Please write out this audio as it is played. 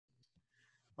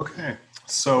Okay,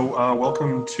 so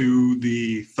welcome to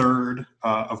the third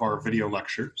of our video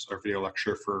lectures, our video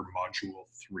lecture for Module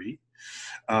 3.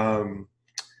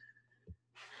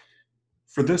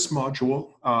 For this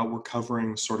module, we're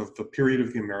covering sort of the period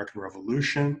of the American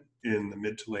Revolution in the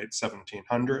mid to late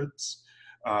 1700s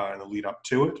and the lead up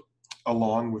to it,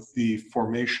 along with the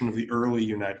formation of the early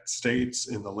United States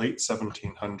in the late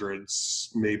 1700s,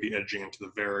 maybe edging into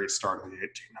the very start of the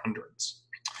 1800s.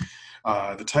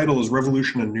 The title is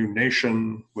Revolution and New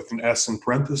Nation with an S in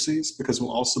parentheses, because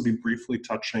we'll also be briefly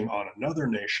touching on another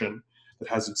nation that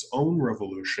has its own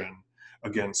revolution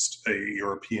against a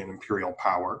European imperial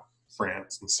power,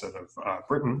 France instead of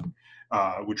Britain,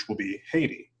 which will be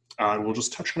Haiti. We'll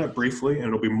just touch on it briefly, and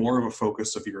it'll be more of a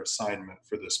focus of your assignment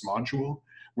for this module,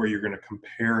 where you're going to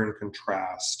compare and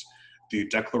contrast the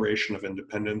Declaration of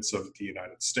Independence of the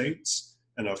United States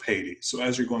and of Haiti. So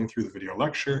as you're going through the video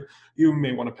lecture, you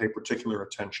may want to pay particular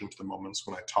attention to the moments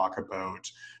when I talk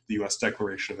about the US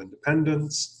Declaration of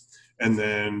Independence, and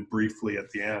then briefly at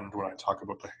the end when I talk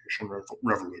about the Haitian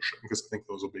Revolution, because I think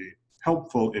those will be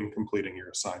helpful in completing your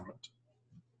assignment.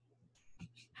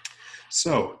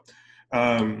 So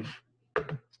I'm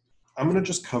going to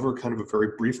just cover kind of a very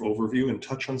brief overview and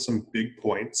touch on some big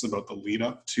points about the lead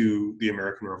up to the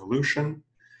American Revolution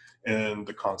and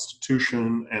the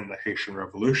Constitution and the Haitian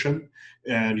Revolution,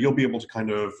 and you'll be able to kind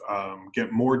of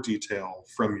get more detail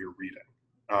from your reading.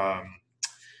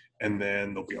 And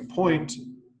then there'll be a point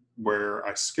where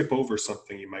I skip over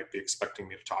something you might be expecting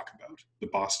me to talk about, the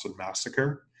Boston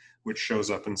Massacre, which shows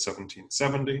up in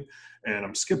 1770, and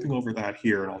I'm skipping over that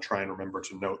here, and I'll try and remember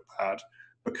to note that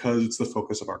because it's the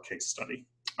focus of our case study,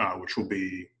 which will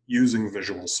be using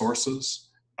visual sources,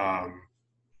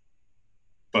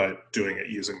 but doing it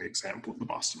using the example of the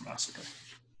Boston Massacre.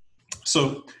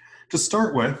 So to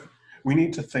start with, we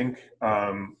need to think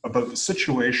about the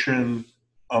situation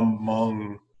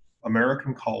among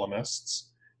American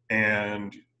colonists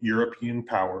and European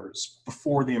powers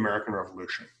before the American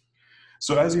Revolution.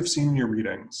 So as you've seen in your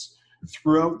readings,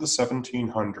 throughout the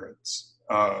 1700s,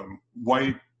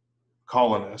 white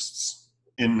colonists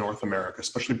in North America,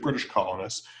 especially British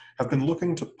colonists, have been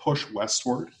looking to push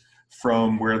westward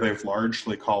from where they've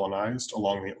largely colonized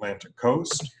along the Atlantic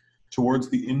coast towards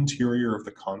the interior of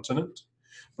the continent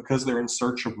because they're in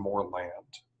search of more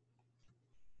land.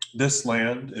 This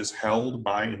land is held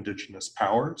by indigenous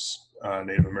powers,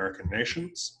 Native American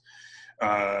nations.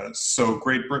 So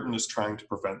Great Britain is trying to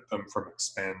prevent them from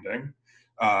expanding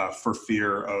for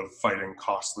fear of fighting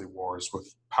costly wars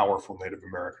with powerful Native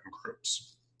American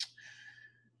groups.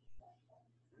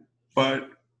 But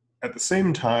at the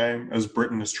same time as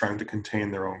Britain is trying to contain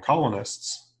their own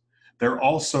colonists, they're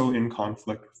also in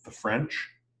conflict with the French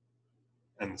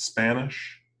and the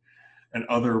Spanish and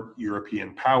other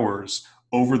European powers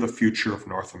over the future of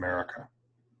North America.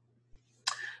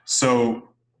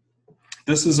 So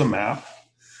this is a map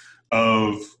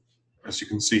of, as you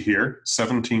can see here,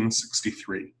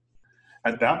 1763.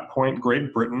 At that point,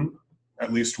 Great Britain,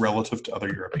 at least relative to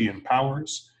other European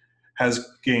powers, has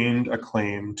gained a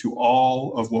claim to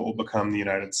all of what will become the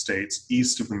United States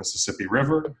east of the Mississippi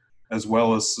River, as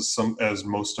well as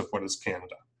most of what is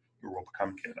Canada, or will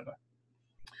become Canada.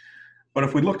 But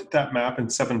if we looked at that map in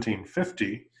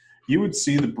 1750, you would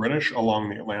see the British along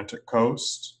the Atlantic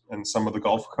coast and some of the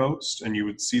Gulf Coast, and you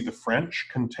would see the French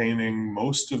containing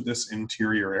most of this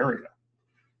interior area.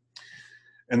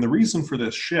 And the reason for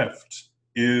this shift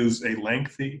is a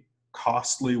lengthy,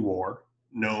 costly war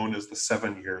known as the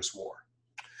 7 Years' War.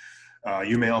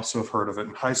 You may also have heard of it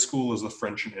in high school as the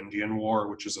French and Indian War,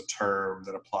 which is a term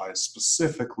that applies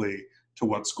specifically to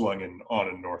what's going on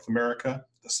in North America.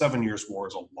 The 7 Years' War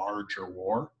is a larger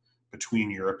war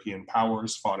between European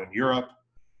powers fought in Europe,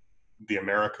 the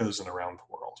Americas, and around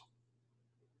the world.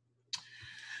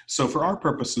 So for our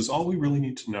purposes, all we really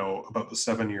need to know about the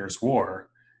 7 Years' War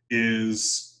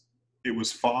is it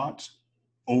was fought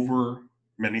over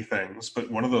many things, but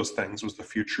one of those things was the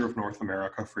future of North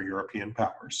America for European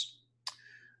powers.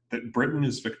 That Britain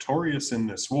is victorious in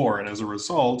this war, and as a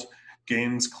result,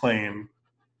 gains claim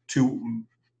to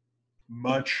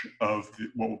much of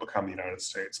what will become the United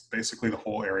States, basically the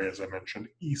whole area, as I mentioned,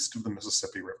 east of the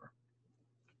Mississippi River.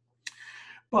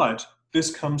 But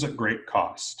this comes at great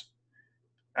cost.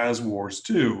 As wars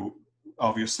do,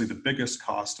 obviously the biggest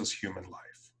cost is human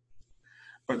life.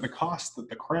 But the cost that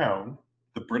the crown,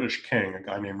 the British king, a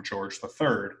guy named George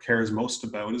III, cares most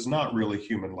about is not really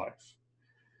human life.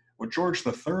 What George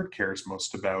III cares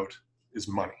most about is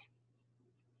money.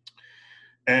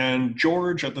 And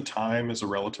George at the time is a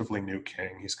relatively new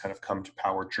king. He's kind of come to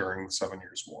power during the 7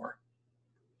 Years' War.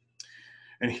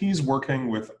 And he's working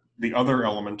with the other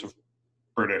element of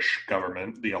British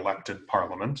government, the elected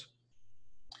parliament,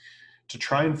 to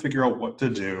try and figure out what to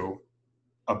do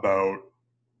about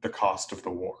the cost of the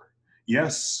war.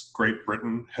 Yes, Great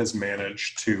Britain has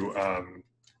managed to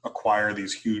acquire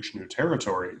these huge new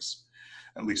territories,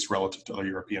 at least relative to other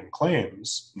European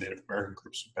claims. Native American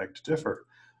groups would beg to differ.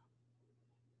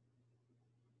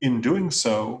 In doing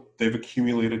so, they've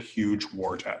accumulated huge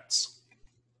war debts.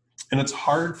 And it's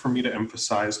hard for me to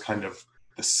emphasize kind of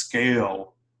the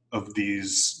scale of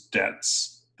these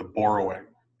debts, the borrowing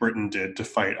Britain did to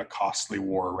fight a costly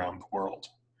war around the world.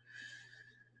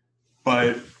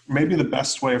 But maybe the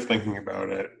best way of thinking about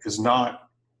it is not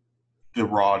the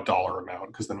raw dollar amount,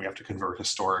 because then we have to convert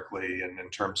historically and in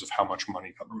terms of how much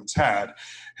money governments had.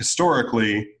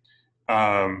 Historically,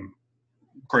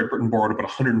 Great Britain borrowed about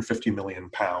 150 million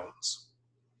pounds.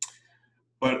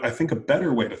 But I think a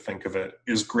better way to think of it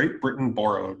is Great Britain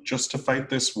borrowed, just to fight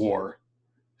this war,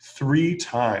 3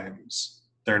 times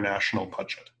their national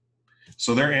budget.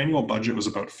 So their annual budget was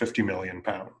about 50 million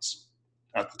pounds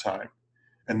at the time.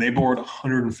 And they borrowed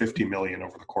 150 million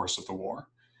over the course of the war.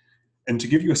 And to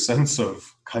give you a sense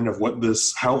of kind of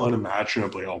how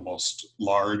unimaginably almost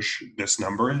large this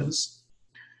number is,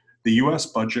 the US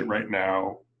budget right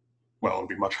now, well, it'll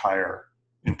be much higher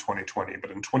in 2020,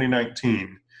 but in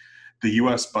 2019, the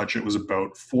US budget was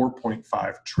about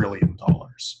 $4.5 trillion.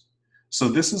 So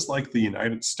this is like the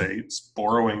United States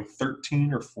borrowing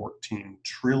 13 or 14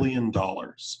 trillion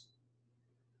dollars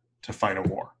to fight a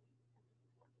war.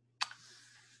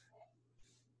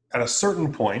 At a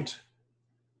certain point,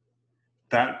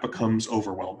 that becomes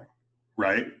overwhelming,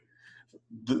 right?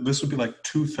 This would be like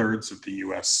 2/3 of the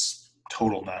US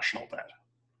total national debt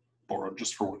borrowed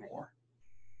just for one war.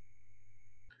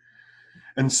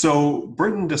 And so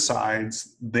Britain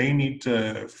decides they need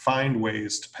to find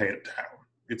ways to pay it down.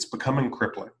 It's becoming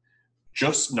crippling.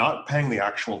 Just not paying the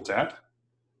actual debt,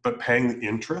 but paying the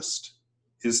interest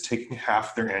is taking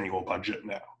half their annual budget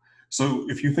now. So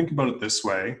if you think about it this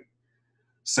way,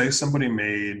 say somebody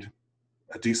made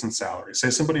a decent salary, say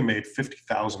somebody made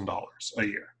 $50,000 a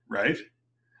year, right?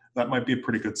 That might be a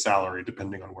pretty good salary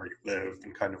depending on where you live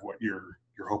and kind of what you're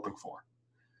hoping for.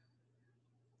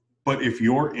 But if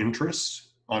your interest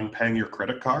on paying your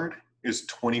credit card is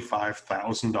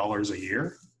 $25,000 a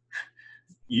year,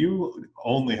 you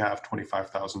only have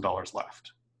 $25,000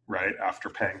 left, right? After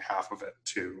paying half of it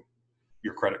to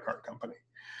your credit card company.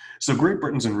 So Great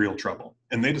Britain's in real trouble.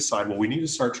 And they decide, well, we need to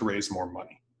start to raise more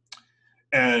money.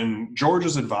 And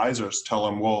George's advisors tell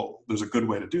him, well, there's a good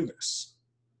way to do this.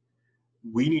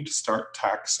 We need to start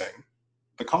taxing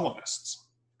the colonists.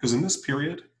 Because in this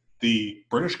period, the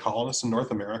British colonists in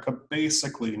North America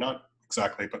basically, not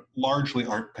exactly, but largely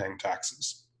aren't paying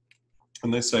taxes.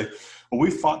 And they say, well,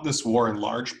 we fought this war in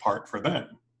large part for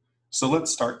them. So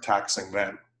let's start taxing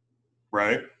them,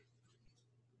 right?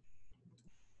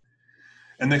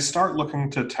 And they start looking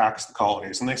to tax the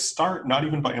colonies. And they start not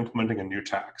even by implementing a new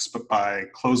tax, but by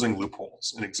closing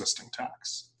loopholes in existing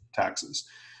taxes.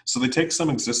 So they take some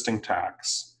existing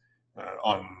tax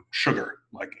on sugar,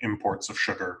 like imports of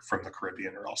sugar from the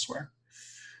Caribbean or elsewhere.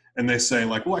 And they say,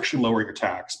 like, we'll actually lower your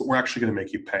tax, but we're actually going to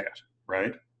make you pay it,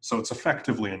 right? So it's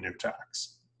effectively a new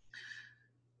tax.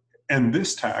 And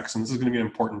this tax, and this is going to be an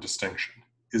important distinction,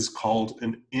 is called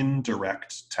an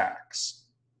indirect tax.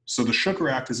 So the Sugar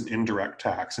Act is an indirect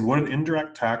tax. And what an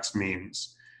indirect tax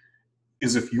means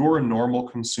is if you're a normal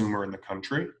consumer in the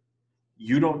country,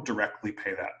 you don't directly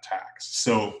pay that tax.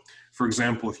 So, for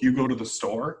example, if you go to the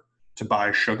store to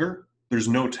buy sugar, there's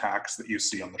no tax that you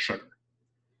see on the sugar.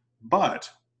 But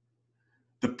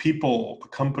the people, the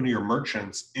company or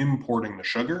merchants importing the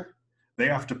sugar, they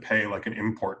have to pay like an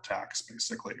import tax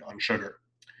basically on sugar.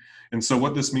 And so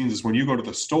what this means is when you go to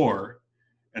the store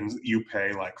and you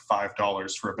pay like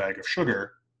 $5 for a bag of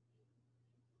sugar,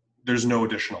 there's no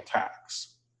additional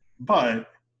tax. But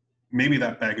maybe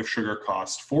that bag of sugar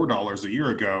cost $4 a year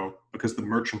ago because the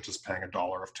merchant is paying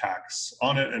 $1 of tax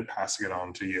on it and passing it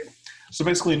on to you. So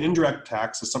basically an indirect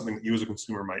tax is something that you as a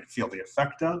consumer might feel the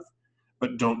effect of,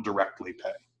 but don't directly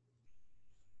pay.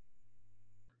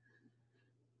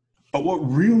 But what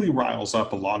really riles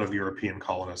up a lot of European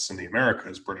colonists in the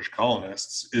Americas, British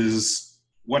colonists, is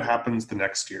what happens the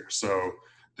next year. So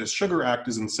this Sugar Act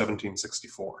is in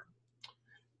 1764,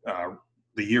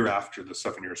 the year after the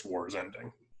 7 Years' War is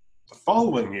ending. The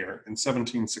following year, in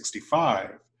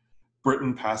 1765,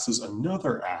 Britain passes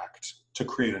another act to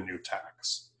create a new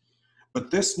tax.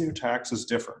 But this new tax is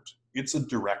different. It's a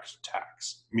direct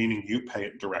tax, meaning you pay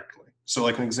it directly. So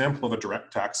like an example of a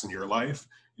direct tax in your life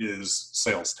is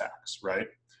sales tax, right?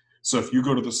 So if you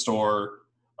go to the store,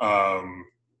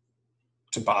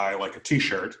 to buy like a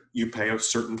t-shirt, you pay a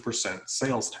certain percent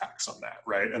sales tax on that,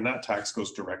 right? And that tax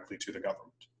goes directly to the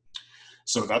government.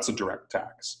 So that's a direct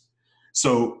tax.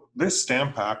 So this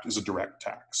Stamp Act is a direct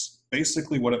tax.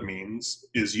 Basically what it means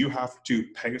is you have to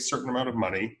pay a certain amount of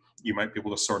money. You might be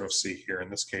able to sort of see here, in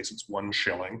this case, it's 1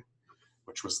 shilling,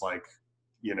 which was like,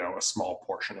 you know, a small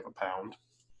portion of a pound,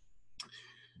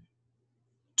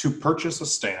 to purchase a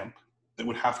stamp that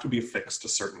would have to be affixed to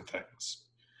certain things.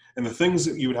 And the things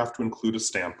that you would have to include a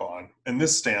stamp on, and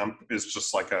this stamp is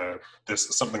just like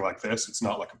something like this. It's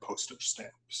not like a postage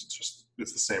stamp.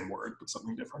 It's the same word, but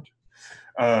something different.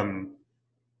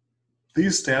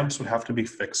 These stamps would have to be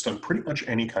fixed on pretty much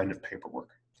any kind of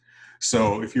paperwork.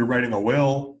 So if you're writing a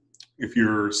will, if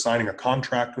you're signing a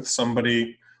contract with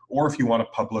somebody, or if you want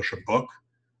to publish a book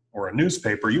or a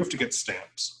newspaper, you have to get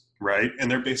stamps, right?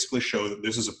 And they basically show that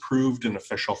this is approved and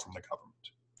official from the government.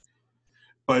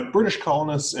 But British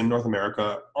colonists in North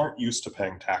America aren't used to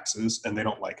paying taxes, and they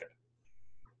don't like it.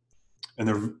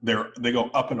 And they go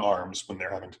up in arms when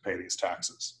they're having to pay these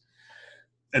taxes.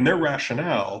 And their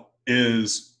rationale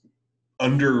is,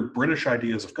 under British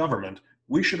ideas of government,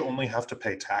 we should only have to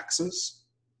pay taxes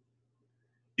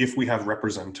if we have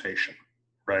representation,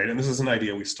 right? And this is an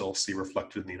idea we still see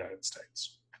reflected in the United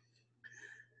States.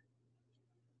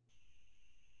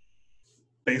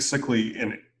 Basically,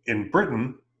 in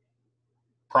Britain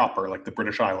proper, like the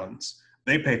British Islands,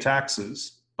 they pay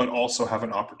taxes, but also have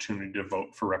an opportunity to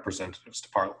vote for representatives to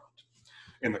Parliament.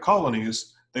 In the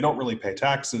colonies, they don't really pay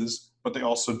taxes, but they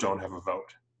also don't have a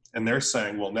vote. And they're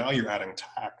saying, well, now you're adding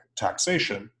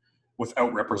taxation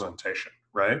without representation,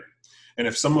 right? And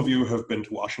if some of you have been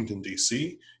to Washington,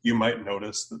 D.C., you might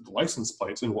notice that the license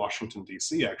plates in Washington,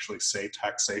 D.C. actually say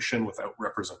taxation without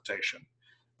representation.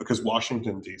 Because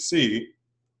Washington, D.C.,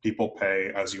 people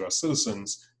pay, as U.S.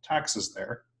 citizens, taxes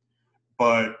there,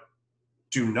 but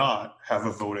do not have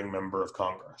a voting member of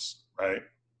Congress, right?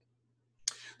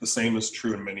 The same is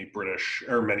true in many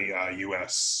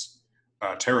U.S.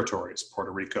 Territories,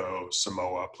 Puerto Rico,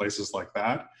 Samoa, places like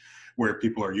that, where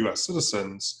people are U.S.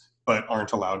 citizens, but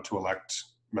aren't allowed to elect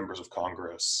members of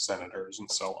Congress, senators, and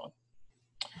so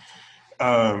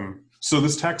on. So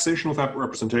this taxation without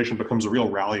representation becomes a real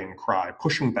rallying cry,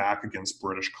 pushing back against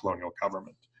British colonial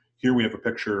government. Here we have a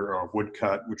picture of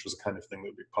woodcut, which was the kind of thing that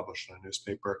would be published in a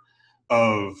newspaper,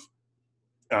 of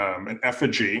an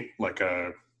effigy, like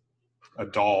a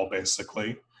doll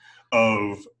basically,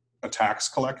 of a tax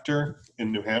collector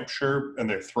in New Hampshire, and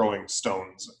they're throwing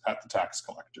stones at the tax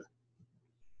collector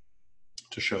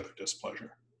to show their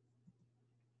displeasure.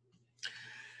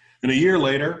 And a year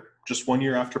later, just 1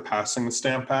 year after passing the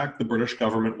Stamp Act, the British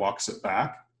government walks it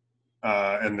back,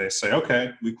 and they say,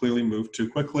 okay, we clearly moved too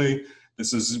quickly.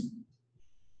 This is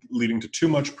leading to too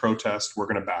much protest. We're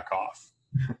going to back off.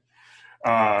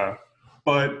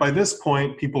 But by this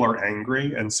point, people are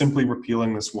angry, and simply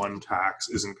repealing this one tax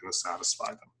isn't going to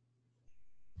satisfy them.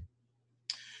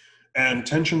 And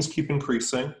tensions keep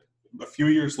increasing. A few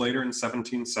years later, in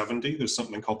 1770, there's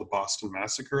something called the Boston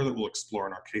Massacre that we'll explore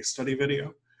in our case study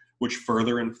video, which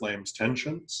further inflames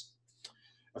tensions.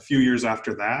 A few years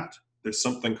after that, there's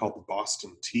something called the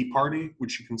Boston Tea Party,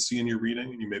 which you can see in your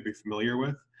reading and you may be familiar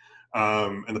with.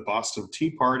 And the Boston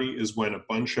Tea Party is when a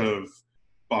bunch of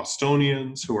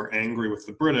Bostonians who are angry with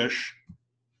the British,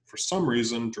 for some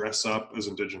reason, dress up as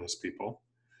indigenous people,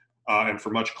 and for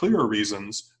much clearer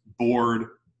reasons, board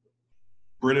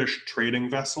British trading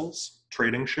vessels,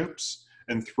 trading ships,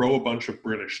 and throw a bunch of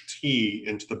British tea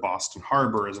into the Boston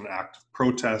Harbor as an act of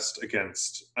protest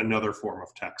against another form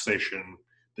of taxation,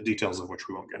 the details of which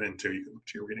we won't get into. You can look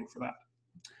to your reading for that.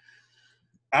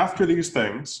 After these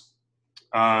things,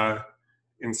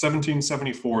 in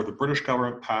 1774, the British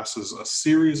government passes a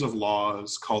series of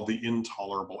laws called the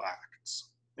Intolerable Acts.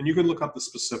 And you can look up the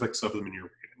specifics of them in your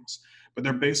readings. But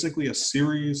they're basically a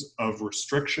series of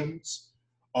restrictions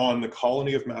on the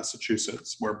colony of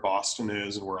Massachusetts, where Boston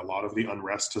is and where a lot of the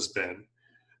unrest has been,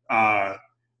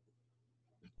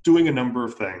 doing a number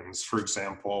of things. For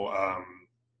example,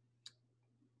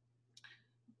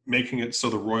 making it so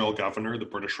the royal governor, the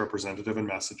British representative in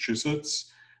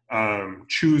Massachusetts,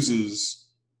 chooses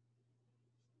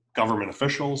government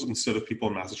officials instead of people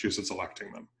in Massachusetts electing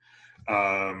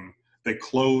them. They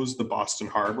close the Boston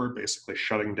Harbor, basically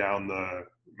shutting down the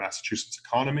Massachusetts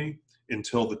economy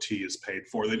until the tea is paid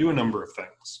for. They do a number of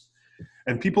things.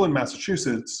 And people in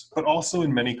Massachusetts, but also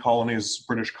in many colonies,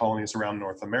 British colonies around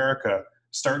North America,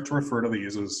 start to refer to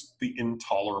these as the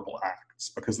Intolerable Acts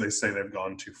because they say they've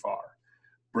gone too far.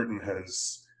 Britain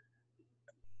has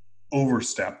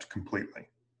overstepped completely.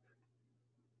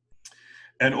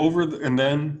 And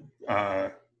then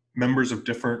members of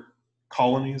different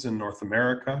colonies in North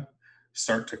America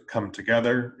start to come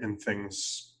together in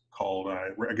things called,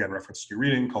 again, reference to your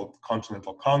reading, called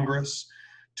Continental Congress,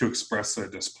 to express their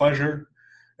displeasure.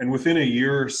 And within a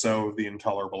year or so of the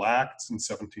Intolerable Acts in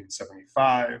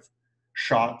 1775,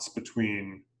 shots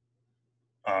between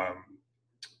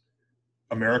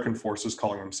American forces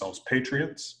calling themselves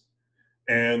patriots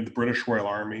and the British Royal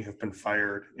Army have been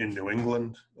fired in New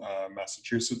England,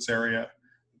 Massachusetts area,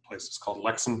 places called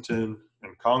Lexington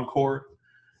and Concord,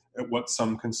 at what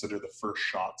some consider the first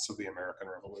shots of the American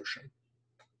Revolution.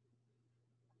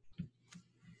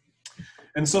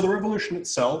 And so the revolution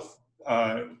itself,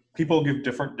 people give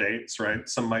different dates, right?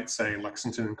 Some might say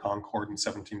Lexington and Concord in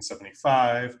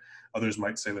 1775. Others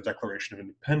might say the Declaration of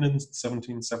Independence in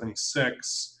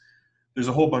 1776. There's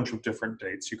a whole bunch of different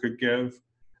dates you could give.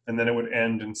 And then it would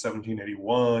end in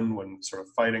 1781 when sort of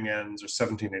fighting ends, or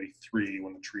 1783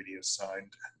 when the treaty is signed,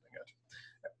 ending it.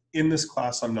 In this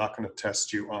class, I'm not going to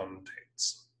test you on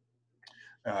dates.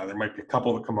 There might be a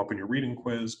couple that come up in your reading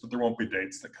quiz, but there won't be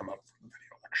dates that come up from the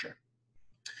video lecture.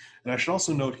 And I should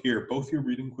also note here, both your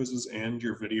reading quizzes and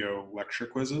your video lecture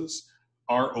quizzes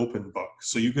are open book.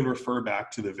 So you can refer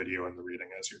back to the video and the reading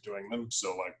as you're doing them.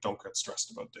 So like, don't get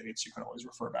stressed about dates. You can always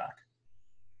refer back.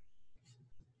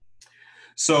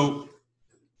 So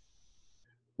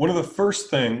one of the first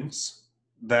things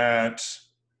that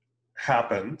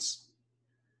happens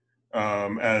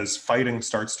as fighting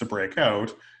starts to break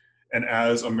out and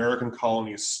as American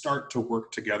colonies start to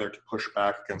work together to push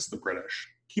back against the British,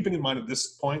 keeping in mind at this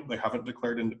point they haven't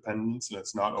declared independence and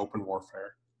it's not open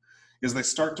warfare, is they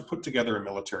start to put together a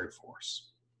military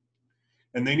force.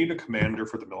 And they need a commander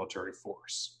for the military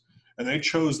force. And they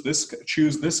choose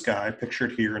this guy,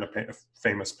 pictured here in a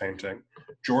famous painting,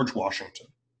 George Washington.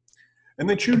 And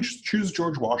they choose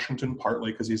George Washington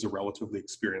partly because he's a relatively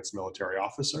experienced military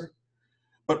officer,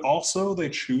 but also they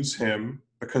choose him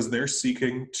because they're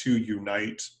seeking to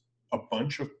unite a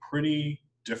bunch of pretty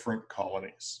different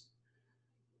colonies.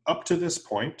 Up to this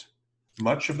point,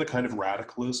 much of the kind of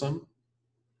radicalism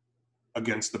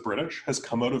against the British has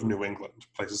come out of New England,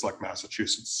 places like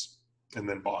Massachusetts, and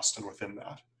then Boston within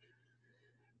that.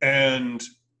 And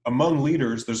among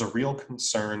leaders, there's a real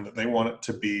concern that they want it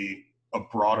to be a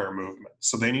broader movement.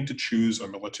 So they need to choose a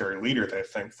military leader, they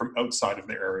think, from outside of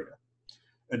the area.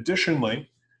 Additionally,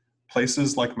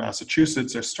 places like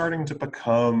Massachusetts are starting to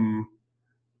become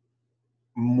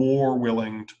more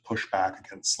willing to push back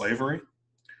against slavery.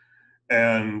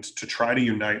 And to try to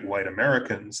unite white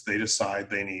Americans, they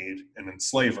decide they need an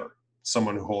enslaver,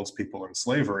 someone who holds people in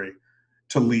slavery,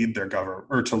 to lead their government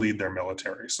or to lead their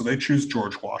military. So they choose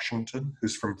George Washington,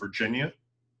 who's from Virginia,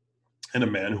 and a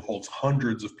man who holds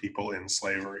hundreds of people in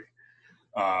slavery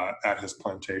at his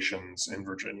plantations in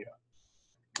Virginia,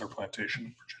 or plantation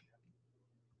in Virginia.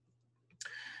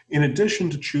 In addition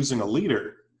to choosing a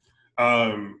leader,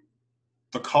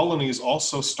 the colonies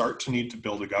also start to need to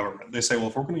build a government. They say, well,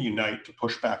 if we're going to unite to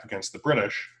push back against the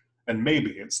British, and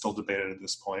maybe it's still debated at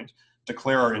this point,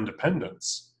 declare our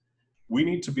independence, we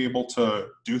need to be able to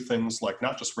do things like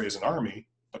not just raise an army,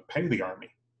 but pay the army,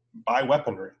 buy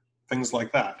weaponry, things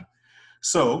like that.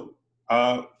 So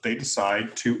they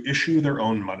decide to issue their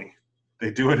own money.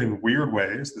 They do it in weird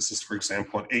ways. This is, for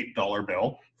example, an $8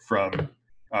 bill from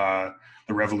the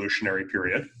Revolutionary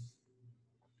period.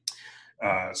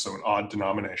 So an odd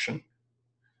denomination.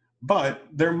 But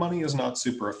their money is not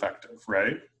super effective,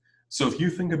 right? So if you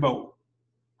think about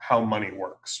how money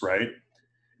works, right?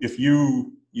 If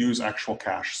you use actual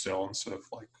cash still instead of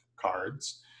like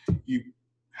cards, you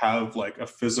have like a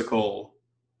physical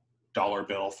dollar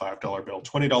bill, $5 bill,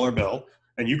 $20 bill,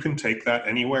 and you can take that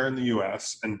anywhere in the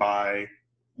US and buy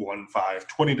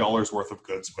 $20 worth of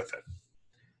goods with it.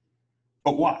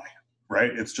 But why,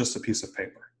 right? It's just a piece of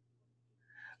paper.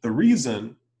 The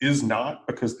reason is not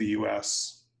because the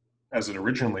US, as it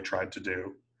originally tried to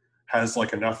do, has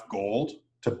like enough gold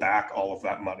to back all of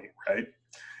that money, right?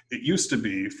 It used to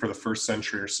be, for the first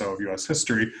century or so of US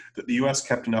history, that the US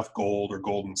kept enough gold or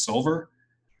gold and silver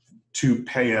to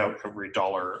pay out every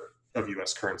dollar of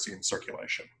US currency in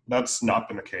circulation. That's not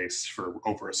been the case for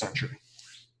over a century.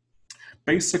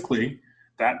 Basically,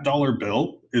 that dollar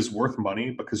bill is worth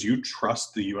money because you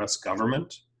trust the US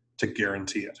government to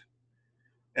guarantee it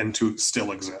and to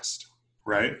still exist,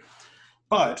 right?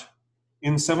 But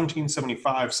in 1775,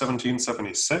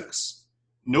 1776,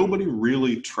 nobody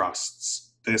really trusts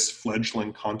this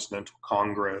fledgling Continental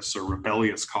Congress or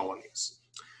rebellious colonies.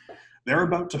 They're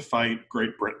about to fight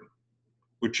Great Britain,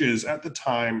 which is at the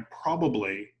time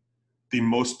probably the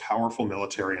most powerful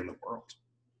military in the world.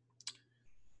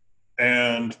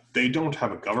 And they don't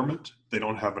have a government, they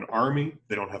don't have an army,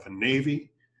 they don't have a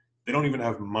navy, they don't even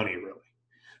have money really.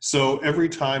 So every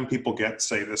time people get,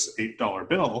 say, this $8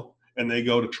 bill and they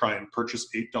go to try and purchase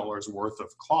 $8 worth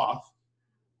of cloth,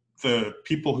 the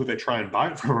people who they try and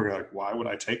buy it from are like, why would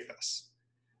I take this?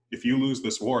 If you lose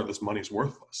this war, this money's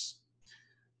worthless.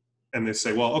 And they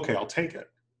say, well, okay, I'll take it,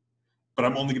 but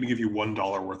I'm only going to give you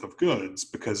 $1 worth of goods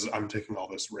because I'm taking all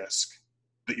this risk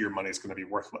that your money is going to be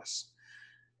worthless.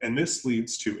 And this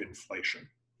leads to inflation,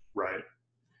 right?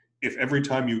 If every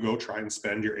time you go try and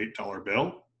spend your $8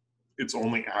 bill, it's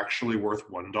only actually worth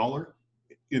 $1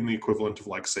 in the equivalent of,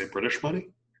 like, say, British money,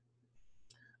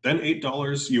 then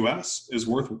 $8 US is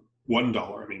worth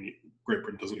 $1. I mean, Great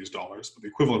Britain doesn't use dollars, but the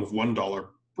equivalent of $1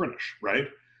 British, right?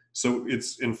 So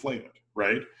it's inflated,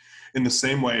 right? In the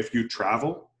same way, if you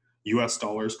travel, US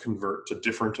dollars convert to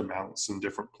different amounts in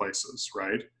different places,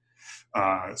 right?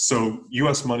 So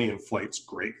US money inflates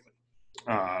greatly.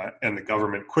 And the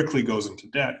government quickly goes into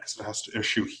debt because it has to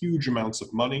issue huge amounts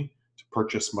of money to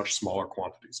purchase much smaller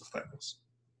quantities of things.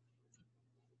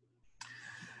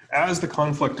 As the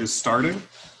conflict is starting,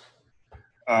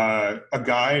 a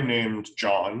guy named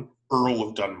John, Earl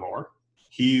of Dunmore,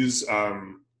 he's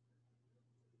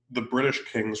the British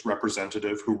king's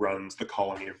representative who runs the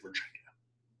colony of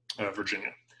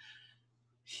Virginia.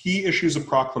 He issues a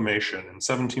proclamation in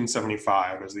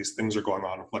 1775, as these things are going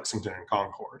on with Lexington and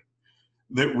Concord,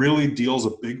 that really deals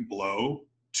a big blow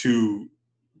to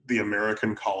the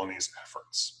American colony's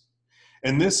efforts.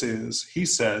 And this is, he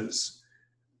says,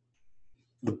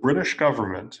 the British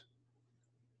government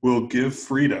will give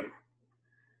freedom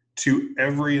to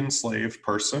every enslaved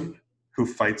person who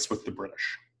fights with the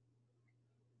British.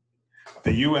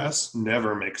 The US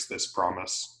never makes this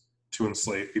promise to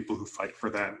enslave people who fight for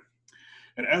them.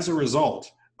 And as a result,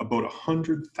 about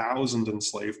 100,000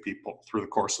 enslaved people through the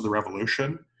course of the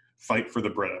Revolution fight for the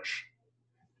British,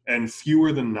 and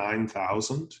fewer than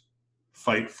 9,000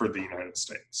 fight for the United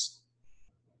States.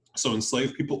 So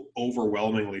enslaved people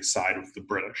overwhelmingly side with the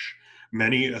British,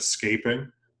 many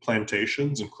escaping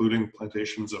plantations, including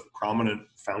plantations of prominent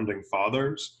founding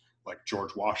fathers like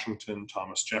George Washington,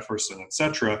 Thomas Jefferson,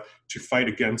 etc., to fight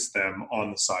against them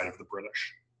on the side of the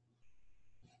British.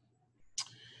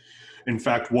 In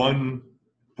fact, one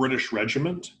British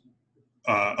regiment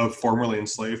of formerly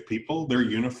enslaved people, their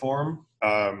uniform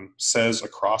says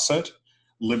across it,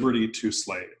 "Liberty to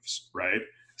slaves," right?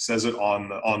 Says it on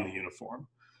the uniform.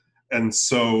 And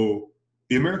so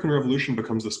the American Revolution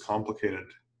becomes this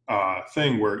complicated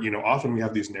thing where, often we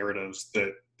have these narratives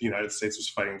that the United States was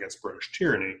fighting against British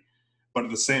tyranny, but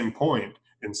at the same point,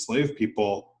 enslaved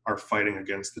people are fighting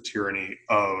against the tyranny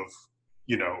of,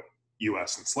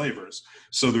 US enslavers.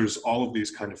 So there's all of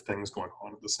these kind of things going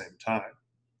on at the same time.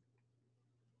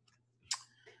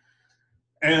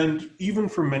 And even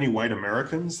for many white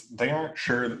Americans, they aren't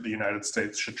sure that the United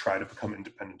States should try to become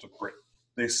independent of Britain.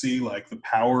 They see, like, the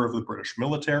power of the British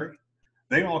military.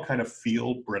 They all kind of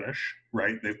feel British,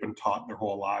 right? They've been taught their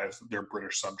whole lives that they're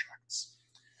British subjects.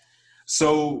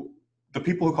 So the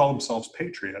people who call themselves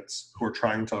patriots, who are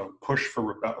trying to push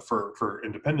for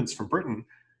independence from Britain,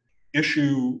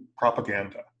 issue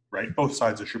propaganda, right? Both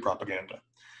sides issue propaganda.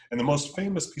 And the most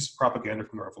famous piece of propaganda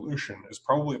from the Revolution is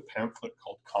probably a pamphlet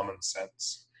called Common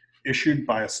Sense, issued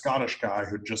by a Scottish guy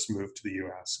who just moved to the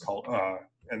US,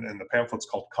 and the pamphlet's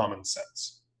called Common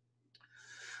Sense.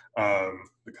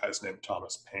 The guy's named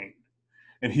Thomas Paine.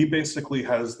 And he basically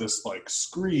has this, like,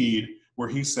 screed where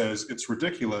he says it's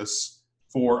ridiculous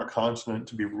for a continent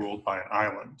to be ruled by an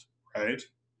island, right?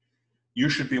 You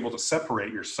should be able to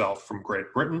separate yourself from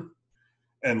Great Britain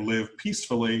and live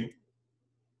peacefully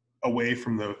away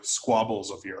from the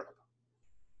squabbles of Europe.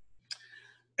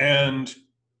 And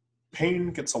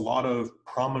Paine gets a lot of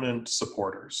prominent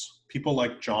supporters, people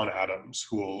like John Adams,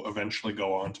 who will eventually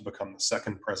go on to become the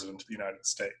second president of the United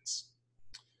States.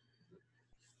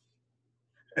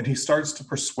 And he starts to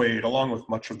persuade, along with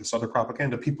much of this other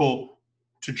propaganda, people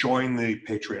to join the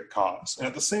patriot cause. And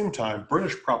at the same time,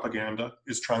 British propaganda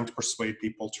is trying to persuade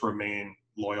people to remain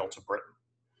loyal to Britain.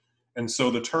 And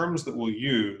so the terms that we'll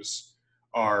use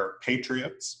are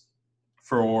patriots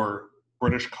for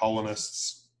British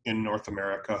colonists in North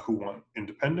America who want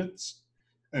independence,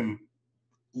 and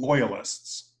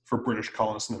loyalists for British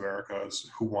colonists in America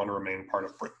who want to remain part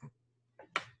of Britain.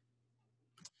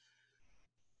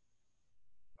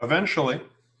 Eventually,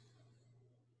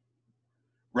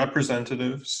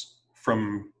 representatives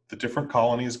from the different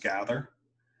colonies gather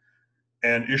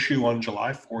and issue on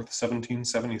July 4th,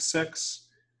 1776,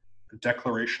 the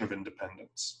Declaration of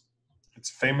Independence. It's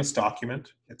a famous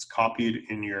document. It's copied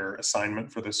in your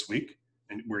assignment for this week,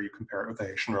 where you compare it with the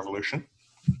Haitian Revolution,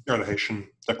 or the Haitian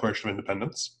Declaration of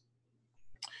Independence.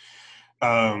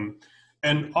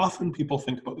 And often people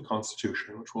think about the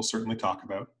Constitution, which we'll certainly talk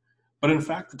about. But in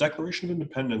fact, the Declaration of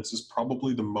Independence is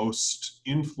probably the most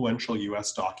influential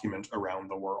US document around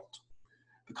the world.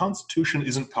 The Constitution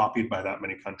isn't copied by that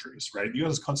many countries, right? The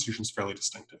US Constitution is fairly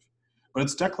distinctive. But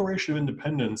its Declaration of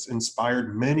Independence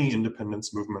inspired many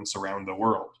independence movements around the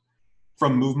world.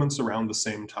 From movements around the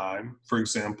same time, for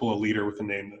example, a leader with a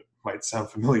name that might sound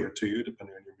familiar to you,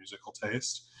 depending on your musical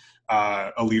taste,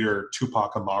 a leader,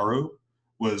 Tupac Amaru,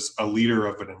 was a leader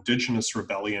of an indigenous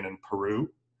rebellion in Peru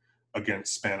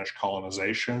against Spanish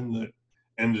colonization that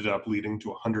ended up leading to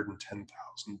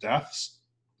 110,000 deaths.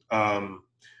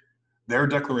 Their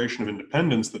Declaration of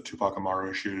Independence that Tupac Amaru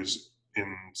issues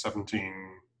in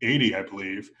 1780, I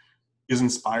believe, is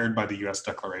inspired by the US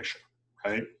Declaration,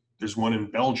 right? There's one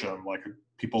in Belgium, like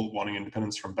people wanting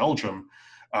independence from Belgium.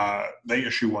 They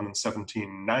issue one in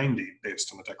 1790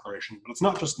 based on the Declaration, but it's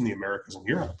not just in the Americas and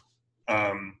Europe.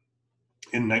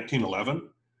 In 1911,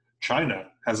 China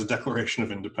has a Declaration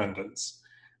of Independence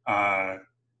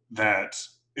that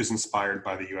is inspired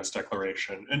by the US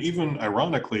Declaration. And even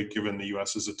ironically, given the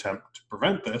US's attempt to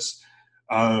prevent this,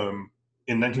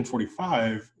 in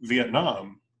 1945,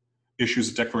 Vietnam issues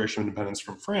a Declaration of Independence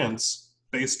from France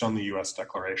based on the US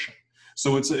Declaration.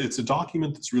 So it's a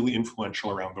document that's really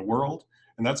influential around the world.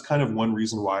 And that's kind of one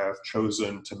reason why I've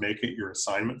chosen to make it your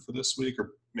assignment for this week,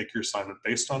 or make your assignment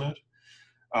based on it.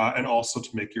 And also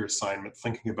to make your assignment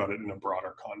thinking about it in a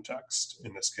broader context,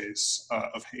 in this case,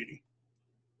 of Haiti.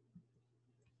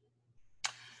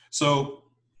 So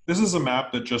this is a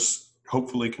map that just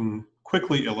hopefully can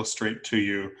quickly illustrate to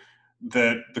you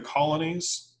that the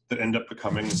colonies that end up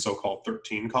becoming the so-called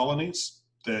 13 colonies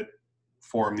that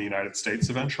form the United States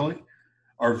eventually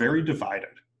are very divided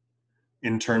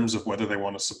in terms of whether they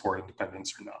want to support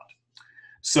independence or not.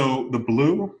 So the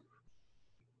blue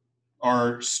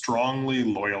are strongly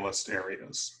loyalist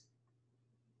areas.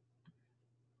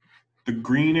 The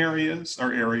green areas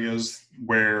are areas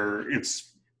where it's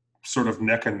sort of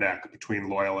neck and neck between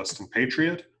loyalist and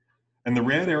patriot, and the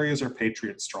red areas are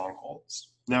patriot strongholds.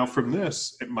 Now from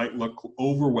this, it might look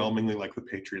overwhelmingly like the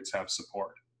patriots have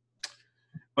support,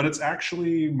 but it's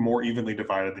actually more evenly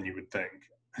divided than you would think.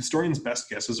 Historians' best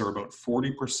guesses are about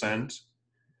 40%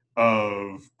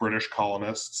 of British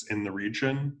colonists in the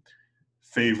region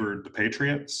favored the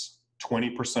patriots,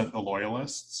 20% the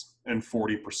loyalists, and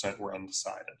 40% were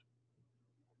undecided.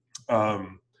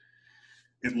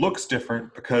 It looks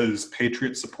different because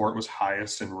patriot support was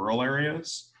highest in rural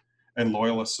areas, and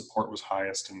loyalist support was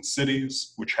highest in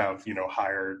cities, which have,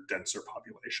 higher, denser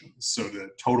populations. So the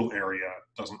total area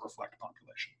doesn't reflect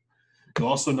population. You'll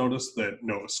also notice that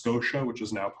Nova Scotia, which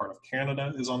is now part of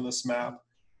Canada, is on this map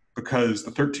because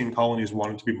the 13 colonies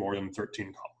wanted to be more than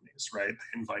 13 colonies, right?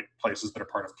 They invite places that are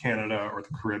part of Canada or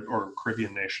the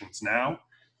Caribbean nations now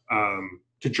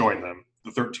to join them.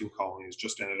 The 13 colonies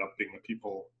just ended up being the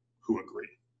people who agree.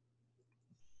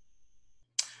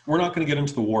 We're not going to get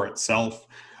into the war itself.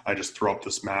 I just throw up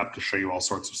this map to show you all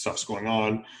sorts of stuff's going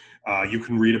on. You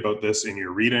can read about this in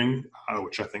your reading,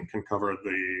 which I think can cover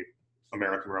the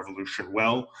American Revolution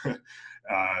well.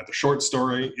 The short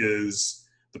story is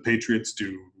the Patriots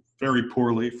do very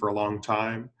poorly for a long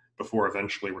time before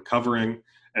eventually recovering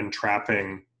and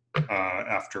trapping,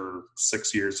 after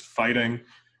 6 years of fighting,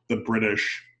 the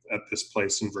British at this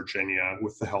place in Virginia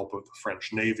with the help of the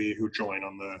French Navy, who join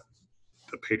on the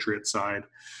Patriot side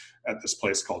at this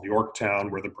place called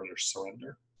Yorktown, where the British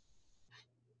surrender.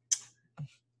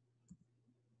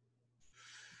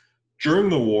 During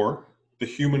the war, the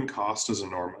human cost is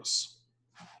enormous.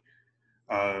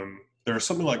 There are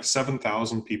something like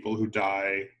 7,000 people who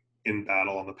die in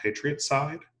battle on the Patriot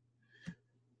side,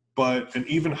 but an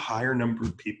even higher number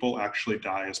of people actually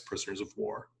die as prisoners of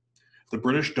war. The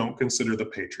British don't consider the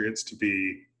Patriots to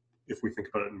be, if we think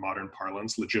about it in modern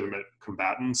parlance, legitimate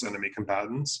combatants, enemy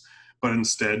combatants, but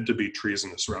instead to be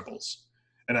treasonous rebels.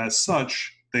 And as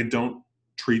such, they don't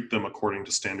treat them according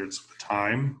to standards of the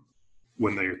time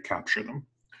when they capture them.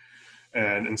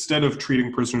 And instead of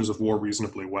treating prisoners of war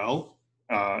reasonably well,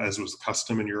 as was the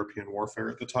custom in European warfare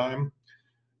at the time,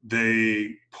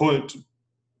 they put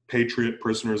Patriot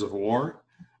prisoners of war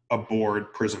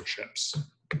aboard prison ships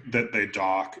that they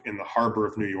dock in the harbor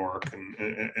of New York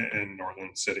and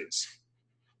northern cities.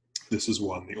 This is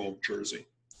one, the Old Jersey.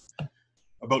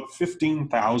 About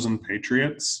 15,000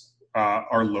 Patriots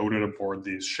are loaded aboard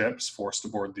these ships, forced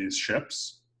aboard these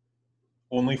ships.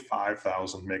 Only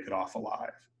 5,000 make it off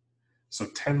alive. So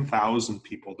 10,000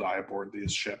 people die aboard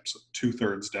these ships,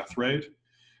 2/3 death rate,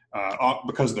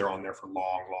 because they're on there for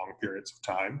long, long periods of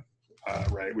time.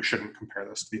 Right? We shouldn't compare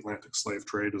this to the Atlantic slave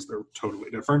trade, as they're totally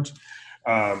different.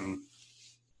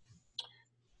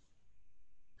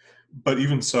 But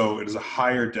even so, it is a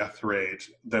higher death rate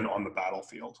than on the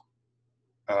battlefield.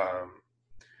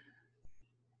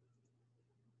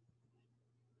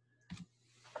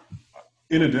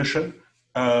 In addition,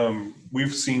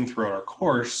 we've seen throughout our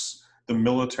course the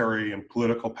military and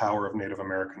political power of Native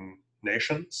American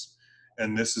nations,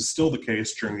 and this is still the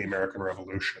case during the American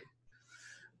Revolution.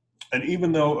 And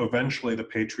even though eventually the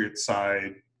Patriot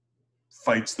side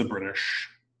fights the British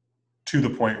to the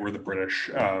point where the British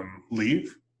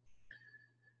leave,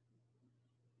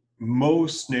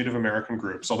 most Native American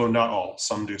groups, although not all,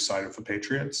 some do side with the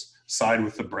Patriots, side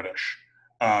with the British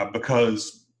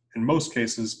because, in most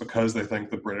cases, because they think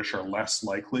the British are less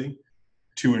likely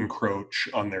to encroach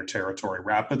on their territory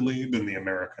rapidly than the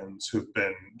Americans who've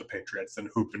been the Patriots and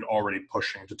who've been already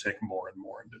pushing to take more and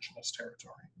more indigenous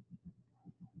territory.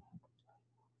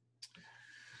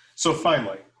 So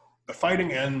finally, the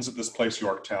fighting ends at this place,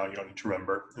 Yorktown, you don't need to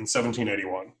remember, in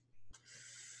 1781.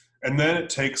 And then it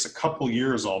takes a couple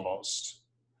years almost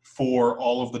for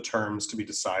all of the terms to be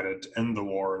decided to end the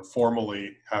war and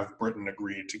formally have Britain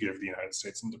agree to give the United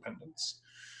States independence.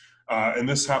 And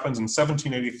this happens in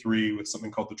 1783 with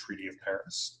something called the Treaty of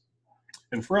Paris.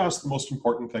 And for us, the most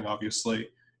important thing, obviously,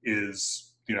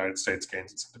 is the United States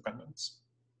gains its independence.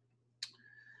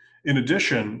 In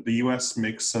addition, the US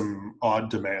makes some odd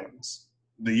demands.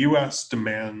 The US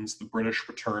demands the British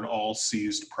return all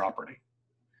seized property.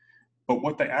 But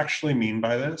what they actually mean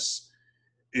by this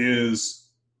is,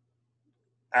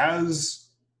 as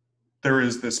there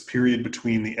is this period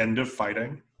between the end of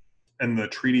fighting and the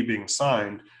treaty being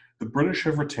signed, the British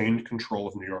have retained control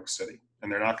of New York City,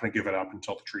 and they're not going to give it up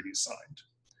until the treaty is signed.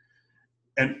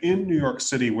 And in New York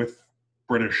City, with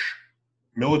British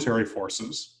military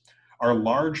forces, are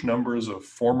large numbers of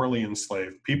formerly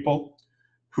enslaved people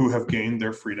who have gained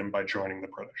their freedom by joining the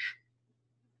British.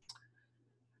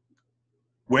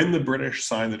 When the British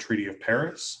sign the Treaty of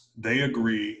Paris, they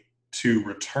agree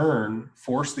to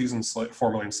force these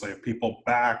formerly enslaved people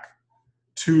back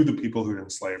to the people who'd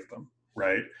enslaved them,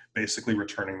 right? Basically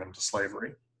returning them to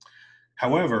slavery.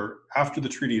 However, after the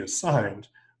treaty is signed,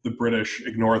 the British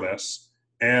ignore this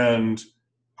and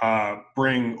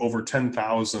bring over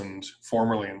 10,000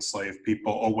 formerly enslaved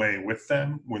people away with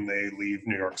them when they leave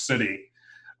New York City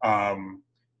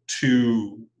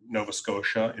to Nova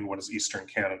Scotia in what is Eastern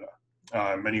Canada.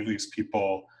 Many of these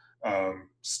people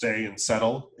stay and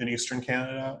settle in Eastern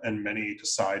Canada, and many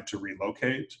decide to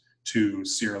relocate to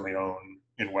Sierra Leone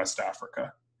in West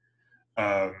Africa.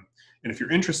 And if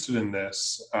you're interested in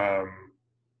this,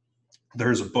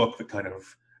 there's a book that kind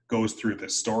of goes through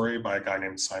this story by a guy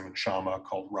named Simon Schama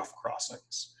called Rough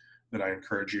Crossings that I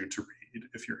encourage you to read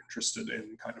if you're interested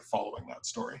in kind of following that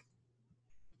story.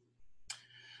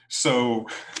 So,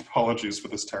 apologies for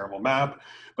this terrible map,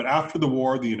 but after the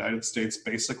war, the United States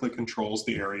basically controls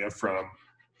the area from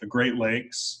the Great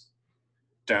Lakes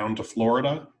down to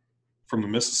Florida, from the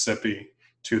Mississippi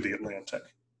to the Atlantic,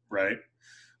 right?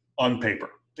 On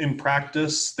paper. In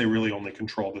practice, they really only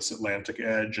control this Atlantic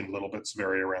edge, and little bits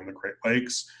vary around the Great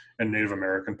Lakes, and Native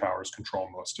American powers control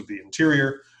most of the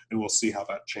interior, and we'll see how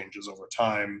that changes over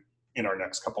time in our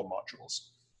next couple modules.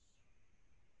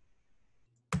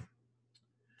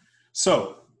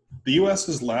 So, the US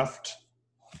is left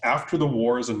after the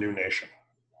war as a new nation,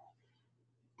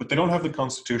 but they don't have the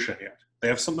Constitution yet. They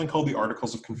have something called the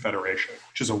Articles of Confederation,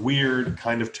 which is a weird,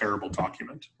 kind of terrible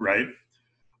document, right?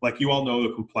 Like, you all know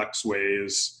the complex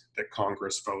ways that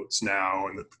Congress votes now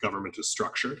and that the government is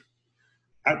structured.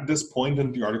 At this point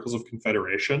in the Articles of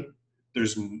Confederation,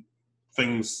 there's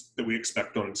things that we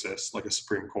expect don't exist, like a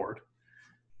Supreme Court.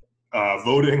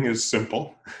 Voting is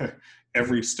simple.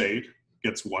 Every state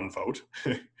gets one vote.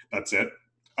 That's it.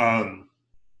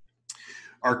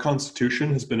 Our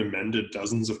Constitution has been amended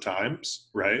dozens of times,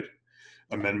 right?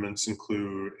 Amendments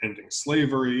include ending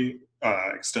slavery,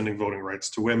 extending voting rights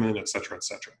to women, et cetera, et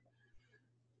cetera.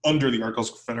 Under the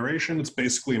Articles of Confederation, it's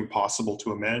basically impossible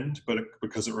to amend,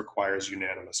 because it requires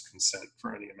unanimous consent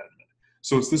for any amendment.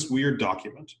 So it's this weird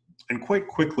document. And quite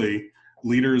quickly,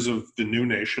 leaders of the new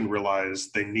nation realize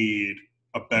they need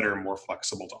a better, more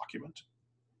flexible document.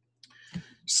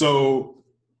 So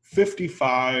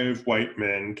 55 white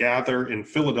men gather in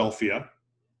Philadelphia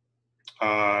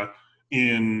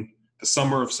in the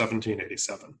summer of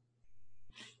 1787.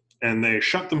 And they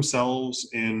shut themselves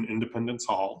in Independence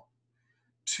Hall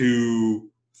to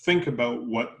think about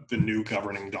what the new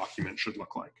governing document should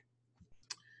look like.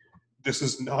 This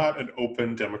is not an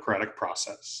open democratic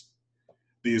process.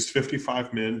 These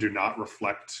 55 men do not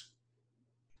reflect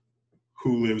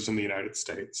who lives in the United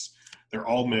States. They're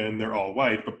all men, they're all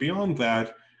white, but beyond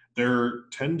that, there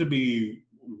tend to be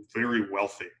very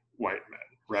wealthy white men,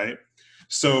 right?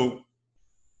 So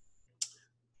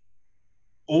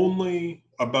only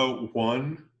about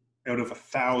 1 out of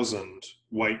 1,000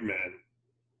 white men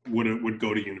would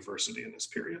go to university in this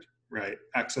period, right?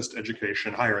 Access to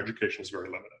education, higher education is very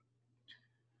limited.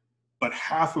 But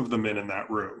half of the men in that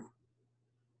room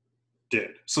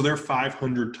did. So they're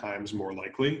 500 times more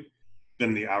likely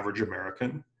than the average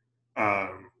American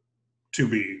to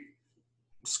be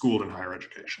schooled in higher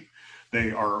education.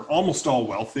 They are almost all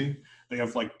wealthy. They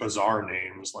have like bizarre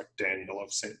names like Daniel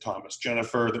of St. Thomas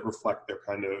Jennifer that reflect their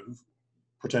kind of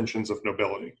pretensions of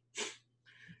nobility.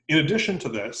 In addition to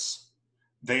this,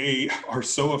 they are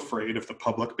so afraid of the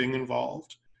public being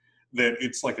involved that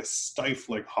it's like a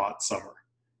stifling hot summer.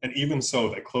 And even so,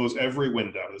 they close every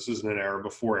window. This is in an era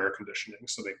before air conditioning.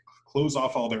 So they close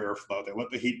off all their airflow. They let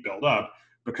the heat build up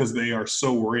because they are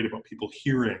so worried about people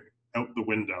hearing out the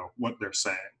window what they're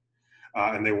saying.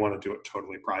 And they want to do it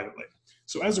totally privately.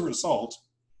 So as a result,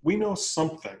 we know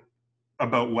something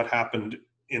about what happened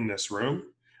in this room.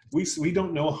 We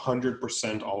don't know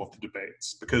 100% all of the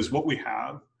debates, because what we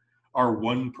have are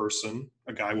one person,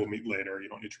 a guy we'll meet later, you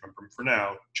don't need to remember him for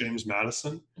now, James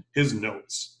Madison, his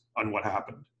notes on what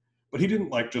happened. But he didn't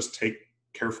like just take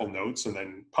careful notes and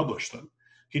then publish them.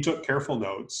 He took careful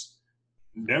notes,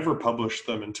 never published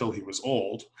them until he was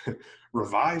old,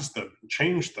 revised them,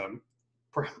 changed them,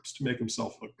 perhaps to make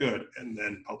himself look good, and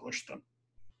then published them.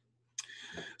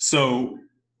 So,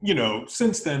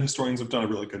 since then, historians have done a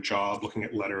really good job looking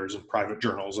at letters and private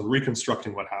journals and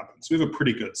reconstructing what happened. So we have a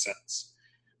pretty good sense.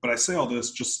 But I say all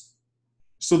this just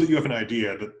so that you have an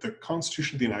idea that the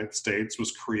Constitution of the United States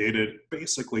was created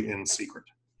basically in secret.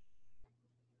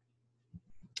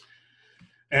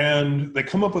 And they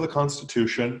come up with a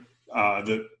constitution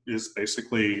that is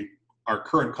basically our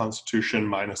current constitution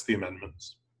minus the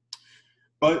amendments.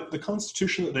 But the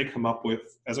constitution that they come up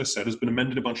with, as I said, has been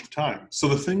amended a bunch of times. So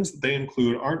the things that they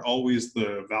include aren't always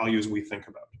the values we think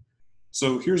about.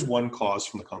 So here's one clause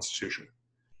from the Constitution.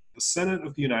 The Senate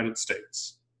of the United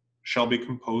States shall be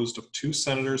composed of 2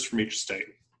 senators from each state,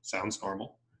 sounds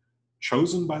normal,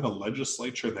 chosen by the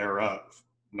legislature thereof,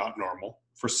 not normal,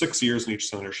 for 6 years, and each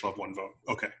senator shall have 1 vote.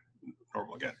 Okay,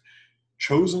 normal again.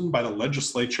 Chosen by the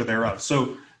legislature thereof.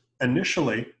 So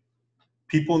initially,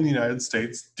 people in the United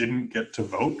States didn't get to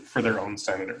vote for their own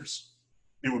senators.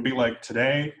 It would be like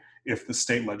today if the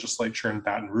state legislature in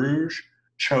Baton Rouge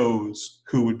chose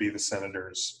who would be the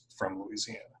senators from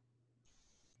Louisiana.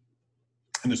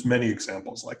 And there's many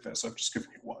examples like this. I've just given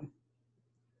you one.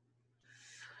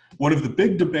 One of the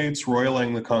big debates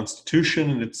roiling the Constitution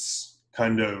and its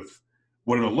kind of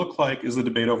what it'll look like is the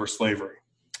debate over slavery.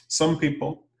 Some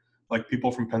people, like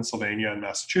people from Pennsylvania and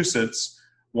Massachusetts,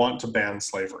 want to ban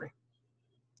slavery,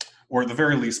 or at the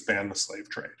very least ban the slave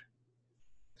trade.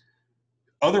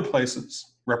 Other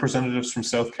places, representatives from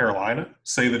South Carolina,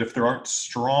 say that if there aren't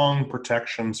strong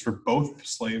protections for both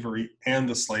slavery and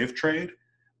the slave trade,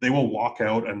 they will walk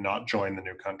out and not join the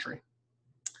new country.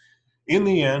 In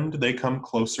the end, they come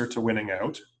closer to winning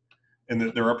out, in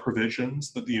that there are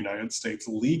provisions that the United States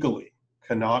legally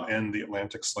cannot end the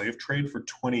Atlantic slave trade for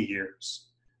 20 years.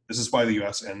 This is why the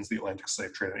US ends the Atlantic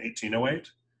slave trade in 1808.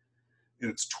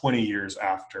 It's 20 years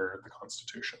after the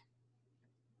Constitution.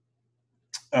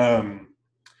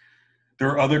 There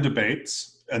are other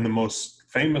debates, and the most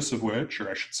famous of which, or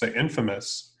I should say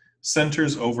infamous,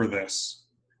 centers over this,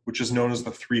 which is known as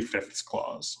the 3/5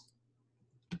 clause.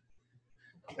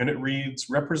 And it reads,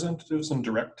 representatives and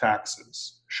direct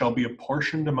taxes shall be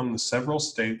apportioned among the several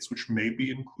states which may be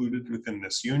included within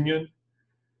this union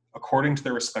according to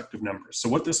their respective numbers. So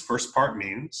what this first part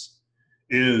means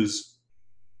is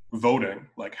voting,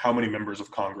 like how many members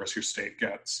of Congress your state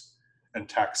gets, and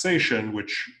taxation,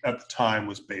 which at the time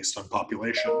was based on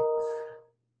population,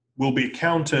 will be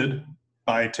counted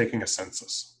by taking a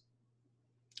census.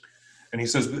 And he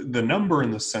says the number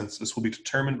in the census will be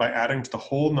determined by adding to the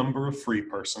whole number of free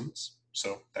persons,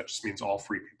 so that just means all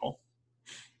free people,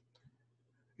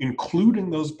 including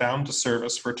those bound to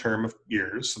service for a term of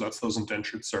years, so that's those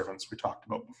indentured servants we talked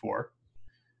about before,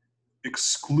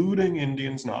 excluding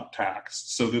Indians not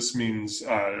taxed. So this means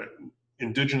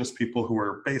indigenous people who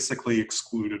are basically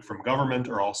excluded from government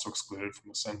are also excluded from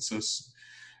the census,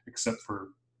 except for,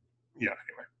 anyway.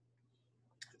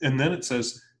 And then it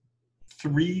says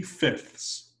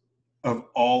 3/5 of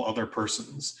all other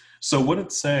persons. So what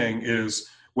it's saying is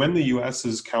when the US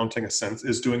is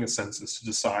doing a census to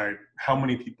decide how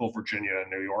many people Virginia and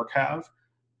New York have,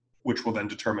 which will then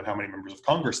determine how many members of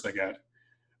Congress they get,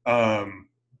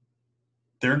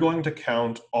 they're going to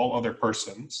count all other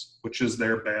persons, which is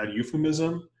their bad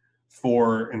euphemism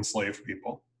for enslaved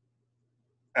people,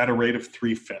 at a rate of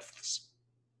 3/5.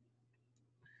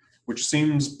 which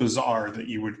seems bizarre that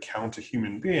you would count a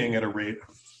human being at a rate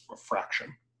of a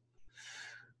fraction.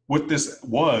 What this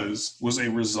was a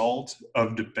result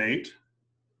of debate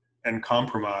and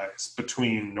compromise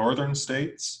between northern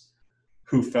states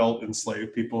who felt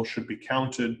enslaved people should be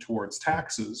counted towards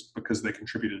taxes because they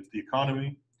contributed to the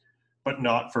economy, but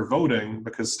not for voting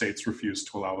because states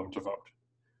refused to allow them to vote.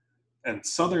 And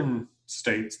southern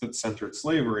states that centered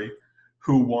slavery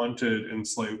who wanted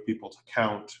enslaved people to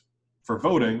count for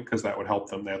voting because that would help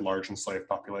them. They had large enslaved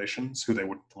populations who they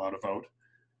wouldn't allow to vote,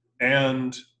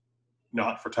 and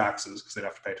not for taxes because they'd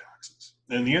have to pay taxes.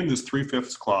 And in the end, this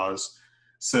 3/5 clause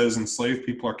says enslaved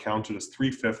people are counted as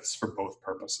 3/5 for both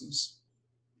purposes.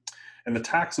 And the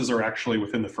taxes are actually,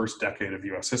 within the first decade of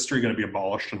US history, going to be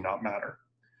abolished and not matter.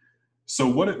 So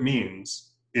what it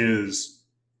means is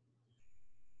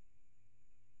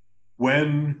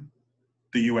when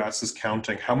the US is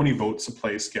counting how many votes a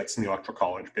place gets in the Electoral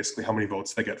College, basically how many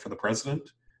votes they get for the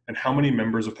president, and how many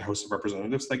members of the House of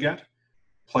Representatives they get,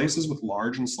 places with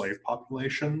large enslaved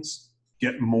populations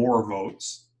get more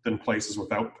votes than places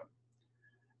without them.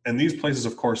 And these places,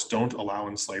 of course, don't allow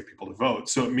enslaved people to vote.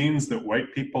 So it means that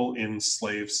white people in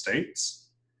slave states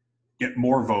get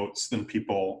more votes than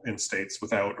people in states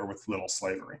without or with little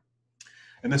slavery.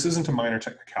 And this isn't a minor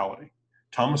technicality.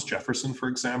 Thomas Jefferson, for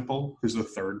example, who's the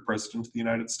third president of the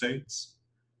United States,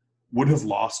 would have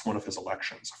lost one of his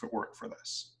elections if it weren't for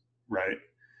this, right?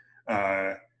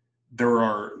 There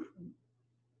are,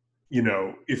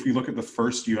 if we look at the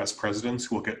first US presidents,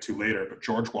 who we'll get to later, but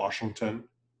George Washington,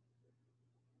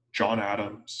 John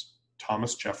Adams,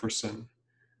 Thomas Jefferson,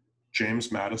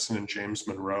 James Madison, and James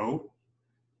Monroe,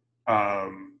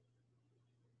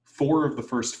 4 of the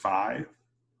first 5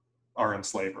 are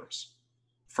enslavers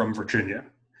from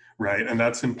Virginia, right? And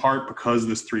that's in part because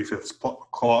this 3/5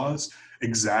 clause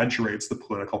exaggerates the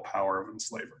political power of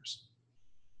enslavers.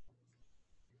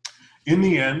 In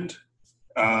the end,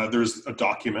 there's a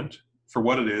document. For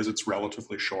what it is, it's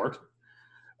relatively short.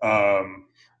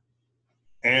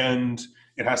 And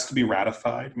it has to be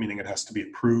ratified, meaning it has to be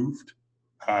approved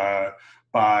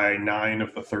by 9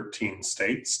 of the 13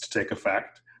 states to take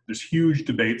effect. There's huge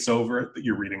debates over it that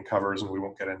your reading covers and we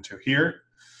won't get into here.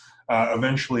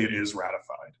 Eventually it is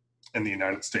ratified, and the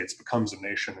United States becomes a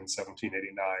nation in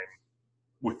 1789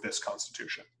 with this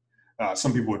Constitution.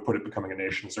 Some people would put it becoming a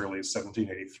nation as early as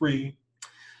 1783,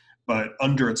 but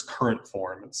under its current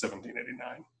form, it's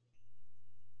 1789.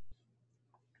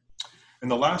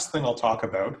 And the last thing I'll talk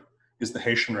about is the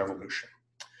Haitian Revolution.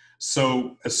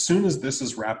 So as soon as this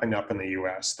is wrapping up in the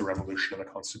US, the revolution of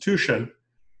the Constitution,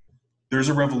 there's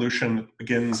a revolution that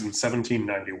begins in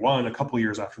 1791, a couple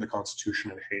years after the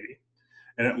Constitution in Haiti.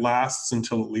 And it lasts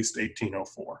until at least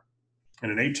 1804.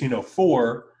 And in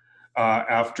 1804,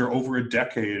 after over a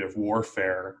decade of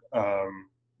warfare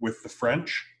with the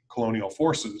French colonial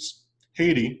forces,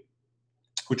 Haiti,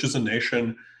 which is a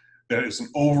nation that is an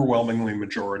overwhelmingly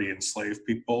majority enslaved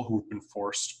people who've been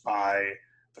forced by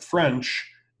the French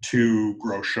to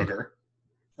grow sugar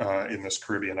in this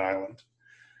Caribbean island,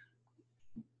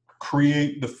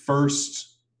 create the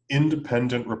first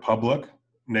independent republic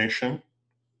nation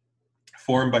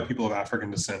formed by people of African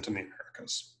descent in the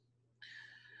Americas.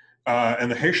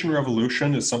 And the Haitian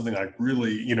Revolution is something I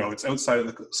really, it's outside of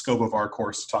the scope of our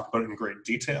course to talk about it in great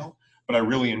detail, but I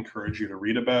really encourage you to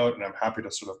read about, and I'm happy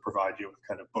to sort of provide you with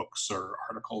kind of books or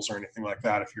articles or anything like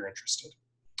that if you're interested.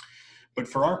 But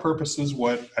for our purposes,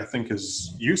 what I think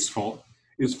is useful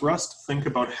is for us to think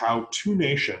about how 2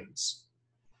 nations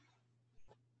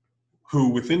who,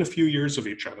 within a few years of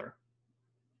each other,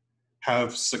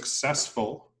 have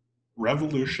successful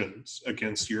revolutions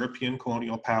against European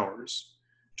colonial powers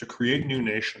to create new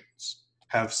nations,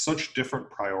 have such different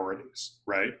priorities,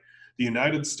 right? The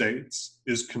United States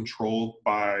is controlled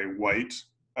by white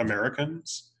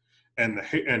Americans, and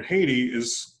Haiti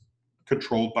is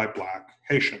controlled by Black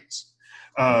Haitians.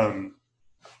 And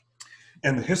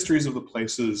the histories of the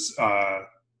places,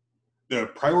 the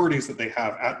priorities that they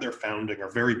have at their founding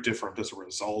are very different as a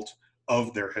result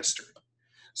of their history.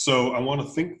 So I want to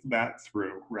think that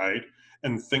through, right?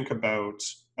 And think about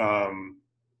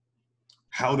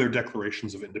how their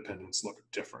declarations of independence look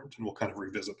different. And we'll kind of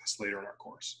revisit this later in our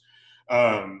course.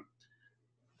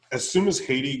 As soon as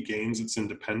Haiti gains its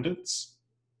independence,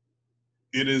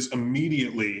 it is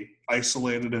immediately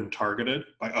isolated and targeted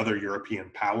by other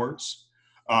European powers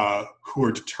who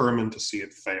are determined to see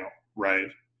it fail, right?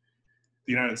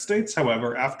 The United States,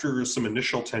 however, after some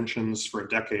initial tensions for a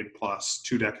decade plus,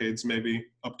 2 decades maybe,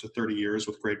 up to 30 years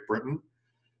with Great Britain,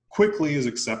 quickly is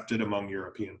accepted among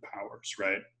European powers,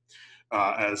 right?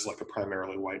 As like a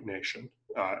primarily white nation,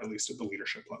 at least at the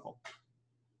leadership level.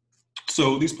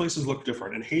 So these places look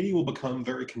different, and Haiti will become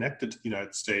very connected to the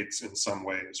United States in some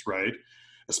ways, right?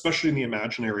 Especially in the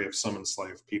imaginary of some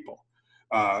enslaved people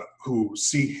who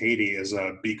see Haiti as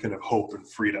a beacon of hope and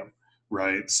freedom,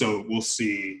 right? So we'll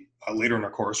see later in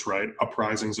our course, right,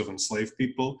 uprisings of enslaved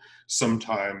people.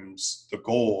 Sometimes the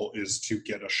goal is to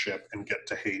get a ship and get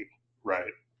to Haiti,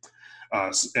 right?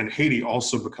 And Haiti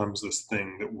also becomes this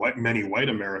thing that many white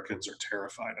Americans are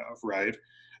terrified of, right?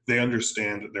 They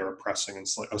understand that they're oppressing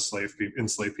enslaved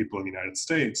people in the United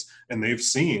States, and they've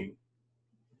seen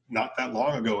not that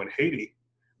long ago in Haiti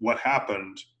what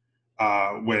happened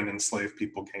when enslaved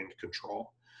people gained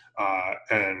control,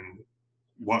 and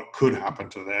what could happen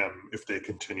to them if they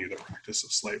continue the practice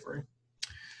of slavery.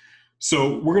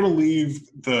 So we're going to leave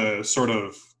the sort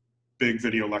of big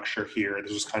video lecture here.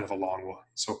 This was kind of a long one,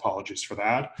 so apologies for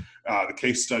that. The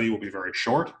case study will be very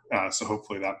short, so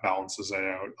hopefully that balances it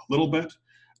out a little bit.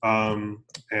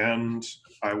 And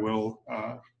I will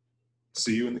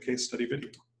see you in the case study video.